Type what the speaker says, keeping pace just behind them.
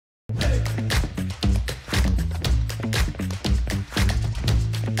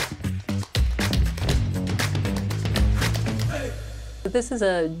This is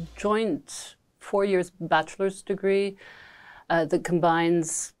a joint 4 years bachelor's degree that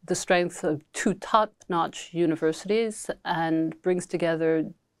combines the strength of two top-notch universities and brings together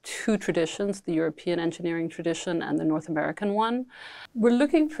two traditions, the European engineering tradition and the North American one. We're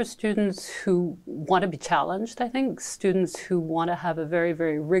looking for students who want to be challenged, I think, students who want to have a very,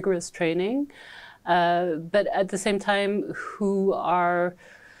 very rigorous training, but at the same time who are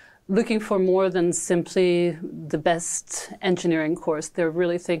looking for more than simply the best engineering course. They're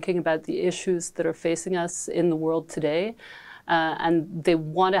really thinking about the issues that are facing us in the world today. And they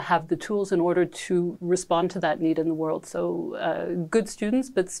want to have the tools in order to respond to that need in the world. So good students,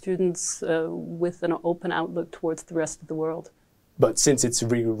 but students with an open outlook towards the rest of the world. But since it's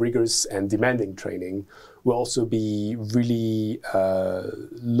really rigorous and demanding training, we'll also be really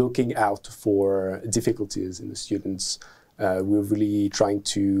looking out for difficulties in the students. We're really trying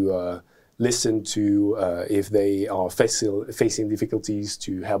to listen to if they are facing difficulties,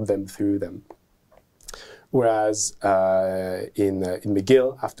 to help them through them. Whereas in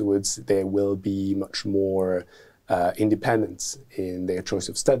McGill, afterwards, they will be much more independent in their choice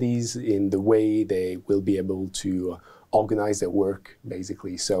of studies, in the way they will be able to organize their work,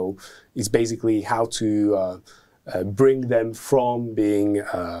 basically. So it's basically how to bring them from being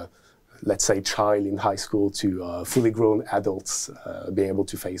let's say, child in high school to fully grown adults being able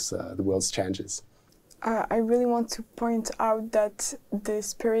to face the world's challenges. I really want to point out that the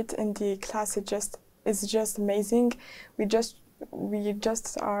spirit in the class is just amazing. We just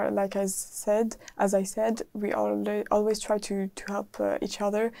are, like as I said, we always try to help each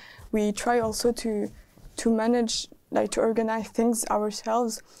other. We try also to manage, like to organize things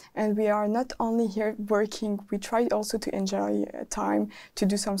ourselves, and we are not only here working, we try also to enjoy time, to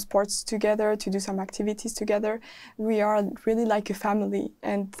do some sports together, to do some activities together. We are really like a family,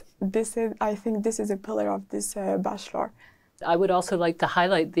 and I think this is a pillar of this bachelor. I would also like to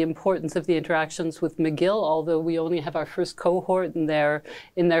highlight the importance of the interactions with McGill, although we only have our first cohort in their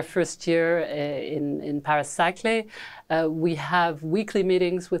first year in Paris-Saclay. We have weekly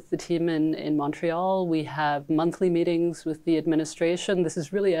meetings with the team in Montreal. We have monthly meetings with the administration. This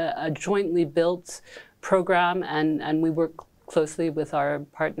is really a jointly built program, and we work closely with our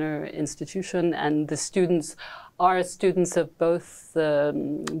partner institution, and the students are students of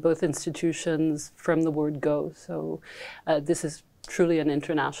both institutions from the word go. So this is truly an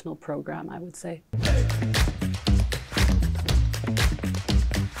international program, I would say.